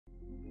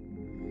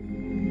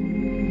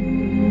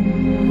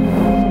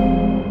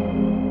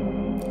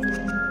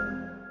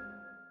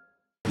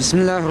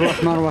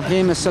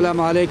Bismillahirrahmanirrahim.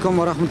 Assalamu alaikum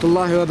wa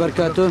rahmatullahi wa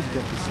barakatuh.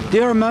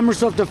 Dear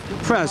members of the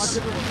press,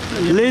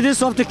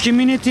 leaders of the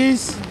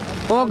communities,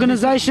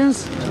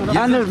 organizations,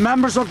 and the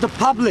members of the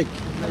public.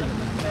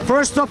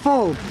 First of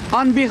all,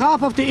 on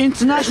behalf of the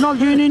International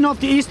Union of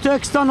the East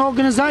Turkestan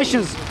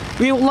organizations,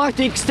 we would like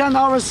to extend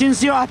our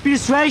sincere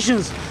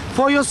appreciations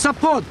for your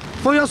support,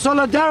 for your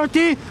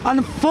solidarity,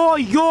 and for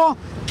your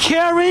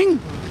caring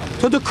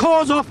to the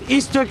cause of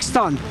East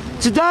Turkestan.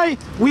 Today,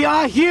 we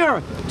are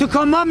here to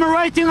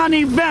commemorating an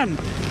event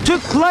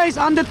took place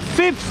on the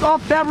 5th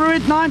of February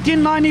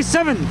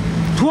 1997,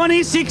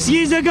 26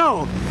 years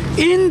ago,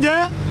 in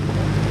the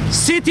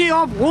city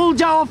of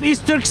Ghulja of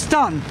East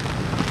Turkestan.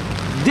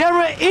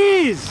 There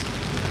is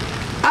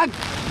a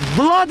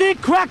bloody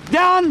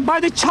crackdown by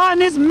the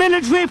Chinese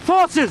military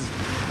forces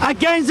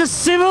against the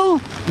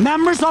civil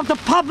members of the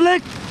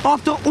public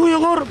of the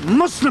Uyghur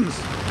Muslims.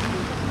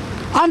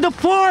 On the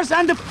 4th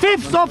and the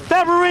 5th of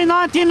February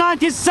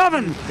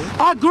 1997,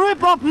 a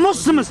group of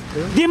Muslims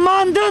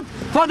demanded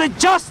for the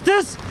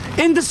justice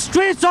in the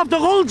streets of the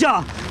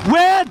Ghulja,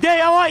 where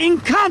they were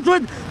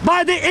encountered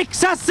by the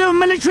excessive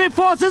military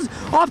forces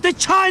of the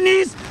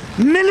Chinese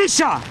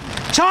militia,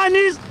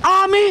 Chinese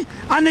army,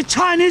 and the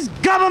Chinese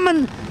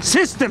government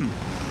system,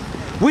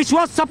 which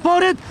was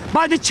supported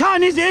by the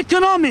Chinese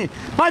economy,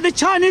 by the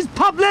Chinese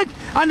public,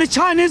 and the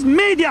Chinese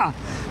media.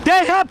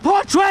 They have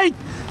portrayed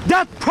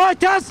that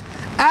protest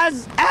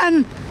as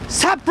an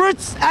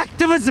separatist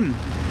activism.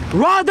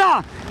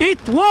 Rather, it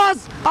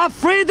was a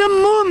freedom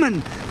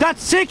movement that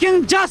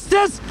seeking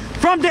justice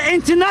from the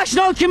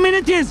international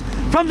communities,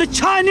 from the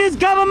Chinese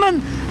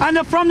government,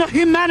 and from the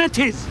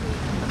humanities.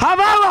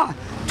 However,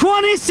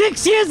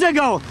 26 years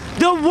ago,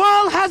 the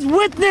world has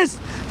witnessed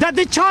that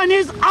the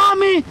Chinese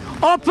army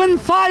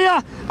opened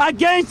fire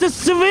against the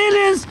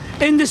civilians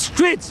in the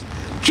streets,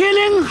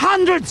 killing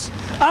hundreds,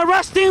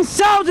 arresting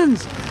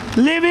thousands,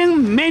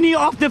 leaving many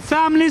of the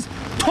families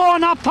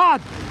torn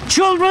apart.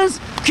 Children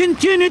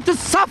continue to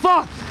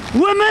suffer.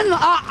 Women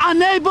are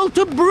unable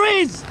to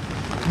breathe.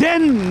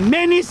 Then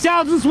many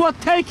thousands were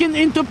taken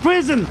into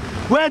prison,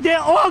 where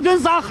their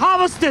organs are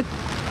harvested.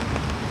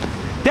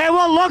 They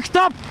were locked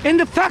up in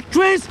the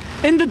factories,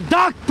 in the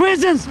dark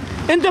prisons,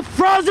 in the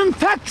frozen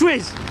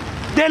factories.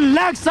 Their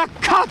legs are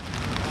cut,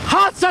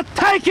 hearts are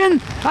taken,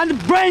 and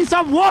brains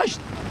are washed.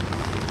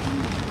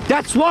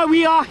 That's why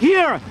we are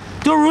here,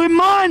 to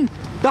remind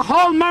the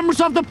whole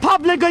members of the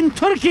public in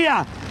Turkey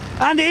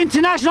and the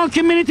international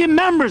community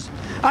members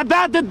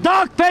about the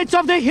dark page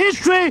of the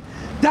history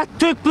that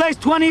took place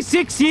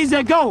 26 years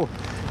ago.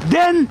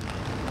 Then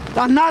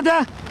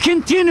another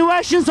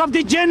continuations of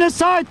the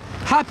genocide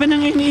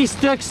happening in East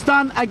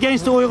Turkestan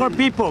against the Uyghur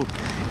people.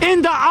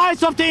 In the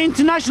eyes of the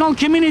international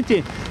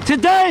community,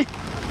 today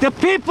the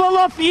people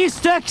of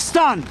East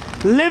Turkestan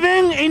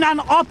living in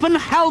an open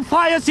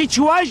hellfire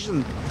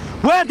situation,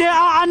 where they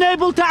are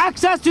unable to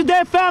access to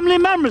their family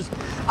members,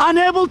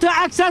 unable to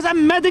access a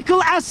medical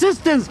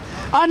assistance,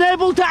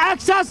 unable to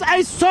access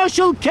a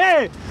social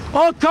care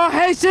or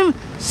cohesive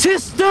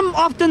system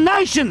of the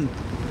nation.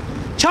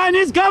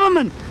 Chinese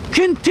government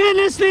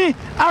continuously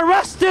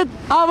arrested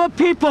our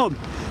people,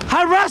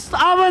 harassed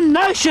our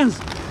nations,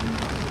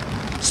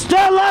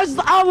 sterilized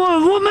our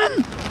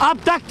women,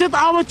 abducted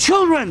our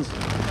children,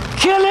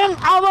 killing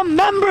our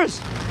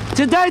members.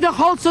 Today the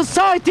whole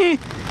society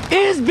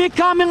is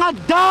becoming a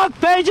dark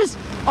pages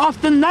of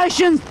the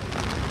nation.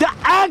 The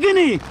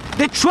agony,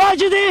 the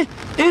tragedy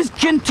is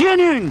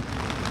continuing.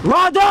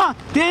 Rather,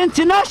 the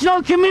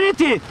international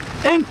community,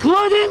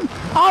 including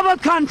our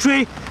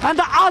country and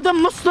the other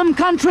Muslim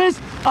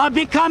countries, are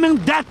becoming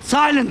dead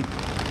silent.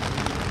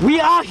 We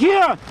are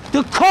here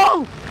to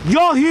call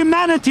your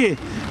humanity,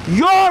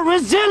 your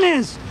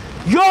resilience,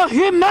 your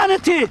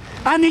humanity,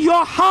 and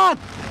your heart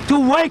to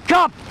wake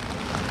up,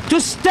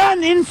 to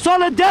stand in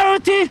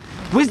solidarity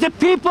with the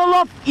people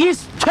of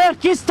East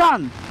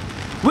Turkestan,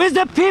 with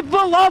the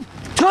people of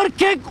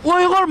Turkic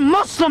Uyghur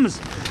Muslims,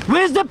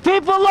 with the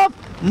people of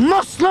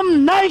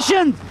Muslim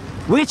nation,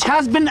 which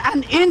has been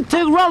an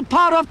integral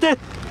part of the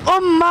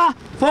Ummah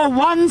for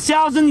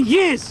 1,000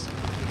 years.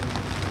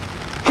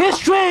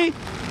 History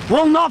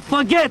will not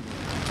forget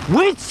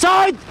which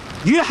side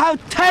you have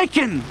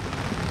taken.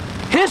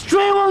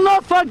 History will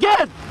not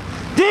forget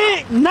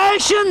the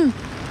nation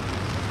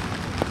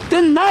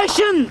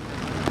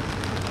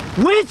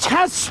which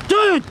has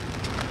stood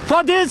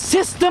for the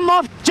system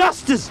of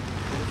justice,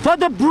 for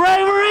the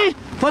bravery,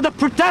 for the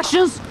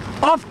protections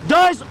of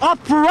those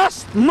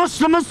oppressed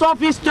Muslims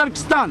of East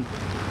Turkestan.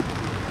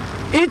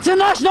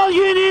 International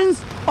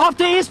unions of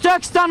the East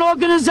Turkestan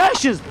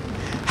organizations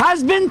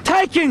has been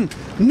taking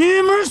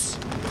numerous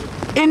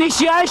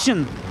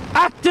initiation,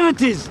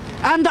 activities,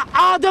 and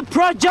other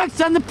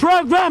projects and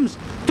programs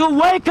to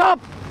wake up,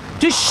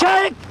 to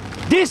shake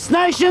these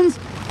nations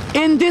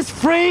in this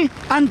free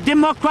and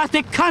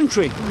democratic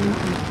country.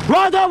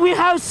 Rather, we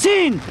have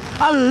seen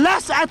a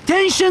less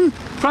attention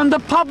from the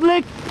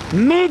public,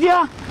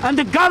 media, and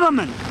the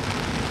government.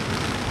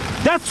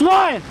 That's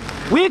why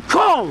we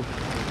call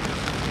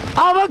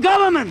our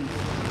government,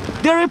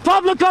 the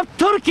Republic of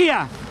Turkey,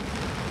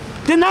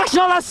 the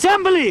National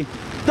Assembly,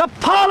 the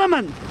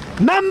Parliament,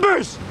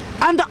 members,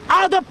 and the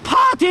other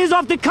parties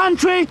of the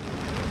country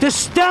to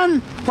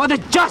stand for the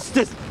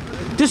justice,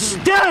 to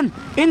stand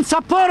in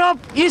support of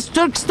East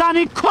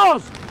Turkestani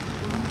cause,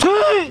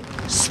 to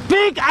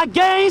speak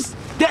against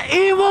the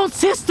evil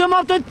system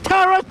of the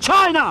terror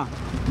China.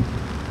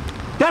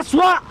 That's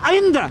why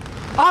in the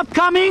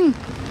upcoming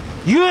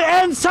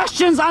UN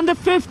sessions on the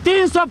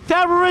 15th of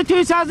February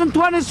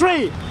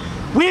 2023,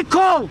 we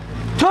call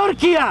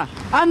Turkey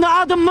and the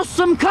other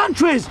Muslim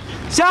countries,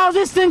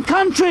 Southeastern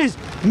countries,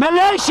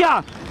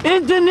 Malaysia,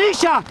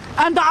 Indonesia,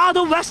 and the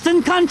other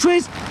Western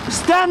countries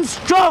stand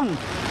strong,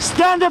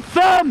 stand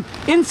firm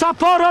in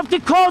support of the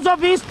cause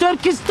of East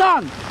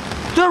Turkestan,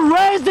 to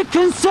raise the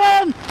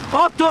concern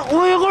of the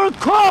Uyghur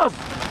cause.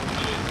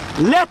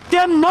 Let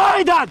them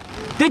know that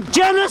the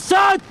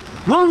genocide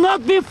will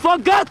not be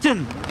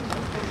forgotten.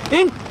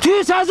 In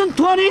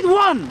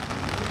 2021,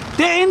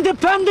 the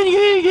independent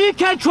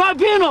UK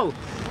tribunal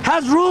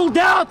has ruled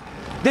out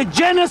the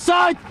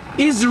genocide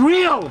is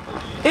real.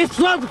 It's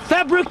not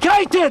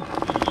fabricated.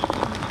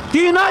 The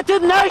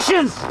United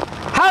Nations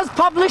has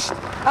published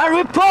a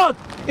report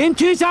in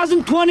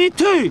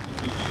 2022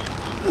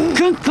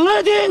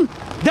 concluding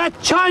that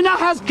China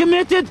has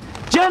committed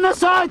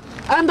genocide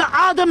and the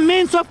other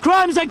means of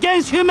crimes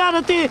against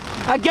humanity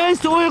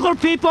against the Uyghur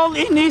people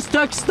in East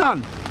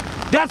Turkestan.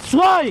 That's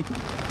why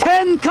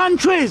 10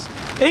 countries,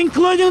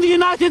 including the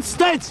United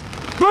States,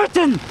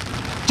 Britain,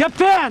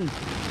 Japan,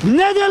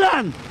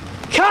 Netherlands,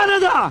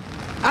 Canada,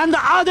 and the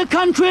other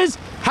countries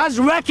has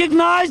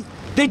recognized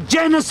the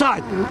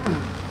genocide.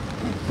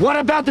 What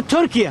about the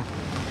Turkey?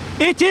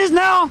 It is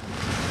now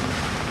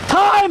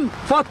time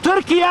for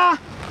Turkey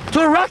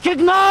to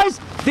recognize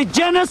the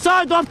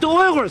genocide of the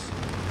Uyghurs.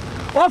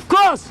 Of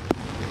course,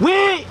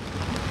 we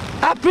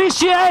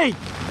appreciate,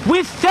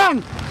 we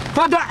thank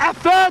for the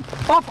effort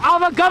of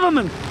our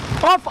government,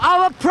 of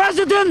our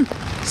President,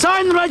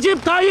 Sayın Recep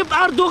Tayyip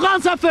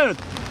Erdogan's effort.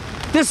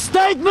 The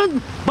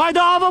statement by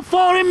our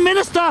Foreign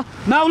Minister,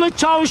 Mevlut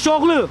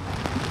Çavuşoğlu,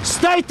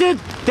 stated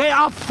they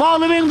are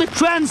following the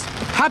trends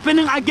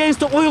happening against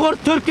the Uyghur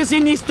Turks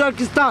in East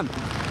Turkestan.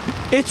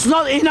 It's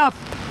not enough.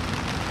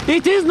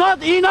 It is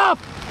not enough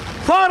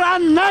for a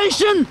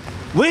nation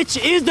which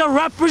is the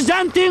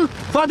representing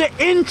for the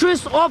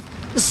interest of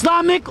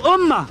Islamic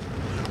Ummah,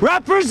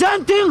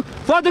 representing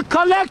for the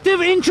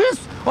collective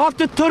interest of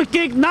the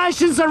Turkic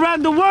nations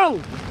around the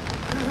world,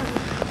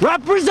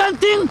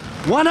 representing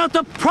one of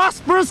the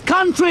prosperous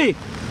country,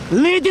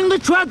 leading the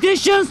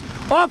traditions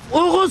of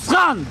Uğuz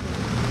Khan,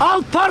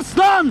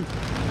 Alparslan,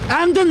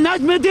 and the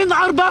Necmettin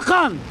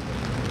Erbakan.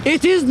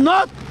 It is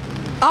not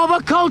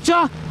our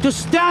culture to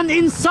stand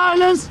in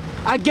silence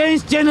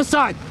against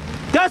genocide.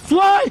 That's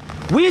why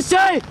we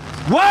say,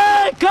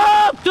 wake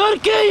up,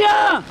 Turkey!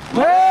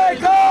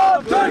 Wake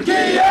up,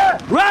 Turkey!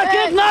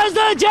 Recognize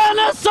the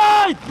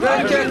genocide!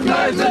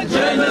 Recognize the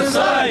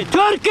genocide!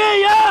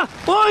 Türkiye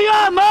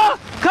uyuma,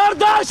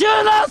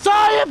 kardeşine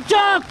sahip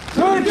çık!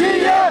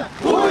 Türkiye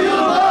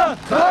uyuma,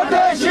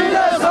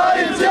 kardeşine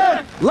sahip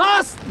çık!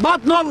 Last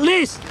but not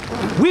least,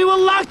 we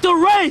would like to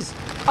raise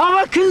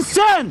our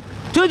concern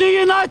to the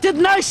United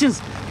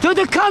Nations, to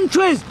the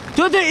countries,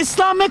 to the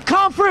Islamic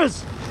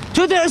Conference,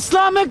 to the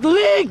Islamic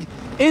League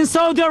in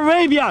Saudi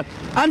Arabia,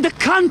 and the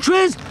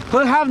countries who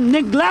have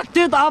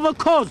neglected our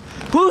cause,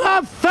 who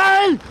have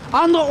failed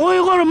on the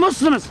Uyghur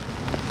Muslims.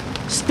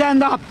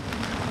 Stand up,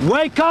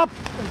 wake up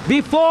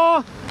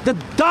before the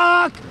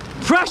dark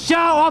pressure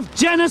of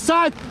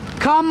genocide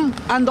come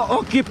and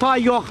occupy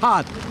your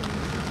heart.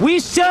 We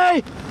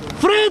say,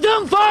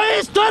 freedom for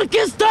East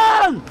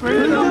Turkestan!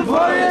 Freedom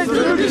for East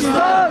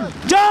Turkestan!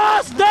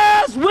 Just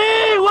as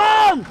we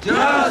want!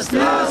 Just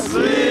as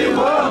we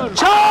want!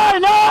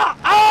 China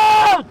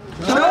out!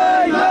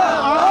 China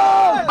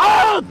out!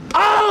 Out!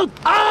 Out!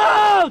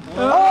 Out!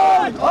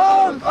 Out!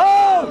 Out!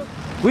 Out!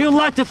 We would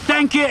like to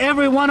thank you,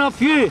 every one of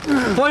you,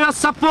 for your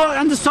support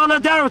and the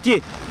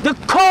solidarity. The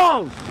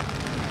cause,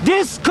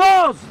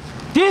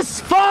 this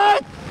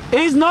fight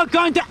is not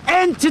going to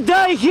end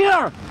today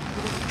here.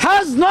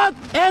 Has not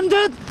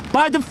ended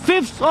by the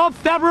 5th of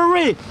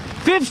February,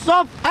 5th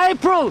of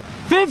April,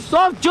 5th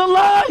of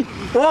July,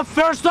 or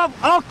 1st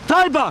of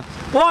October,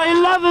 or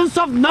 11th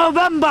of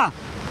November,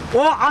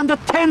 or on the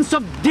 10th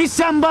of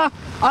December,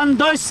 on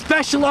those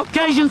special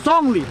occasions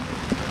only.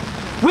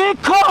 We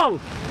call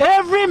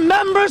every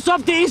members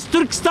of the East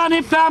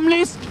Turkestani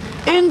families,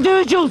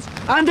 individuals,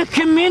 and the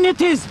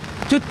communities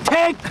to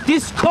take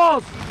this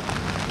cause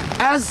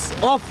as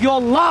of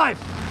your life,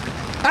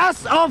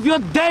 as of your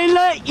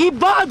daily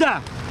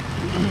ibadah.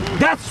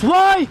 That's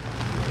why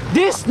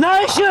this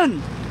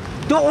nation,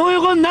 the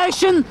Uyghur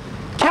nation,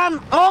 can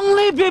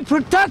only be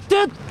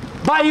protected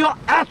by your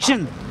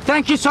action.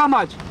 Thank you so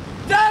much.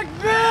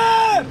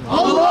 Takbir!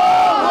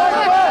 Allahu Ekber!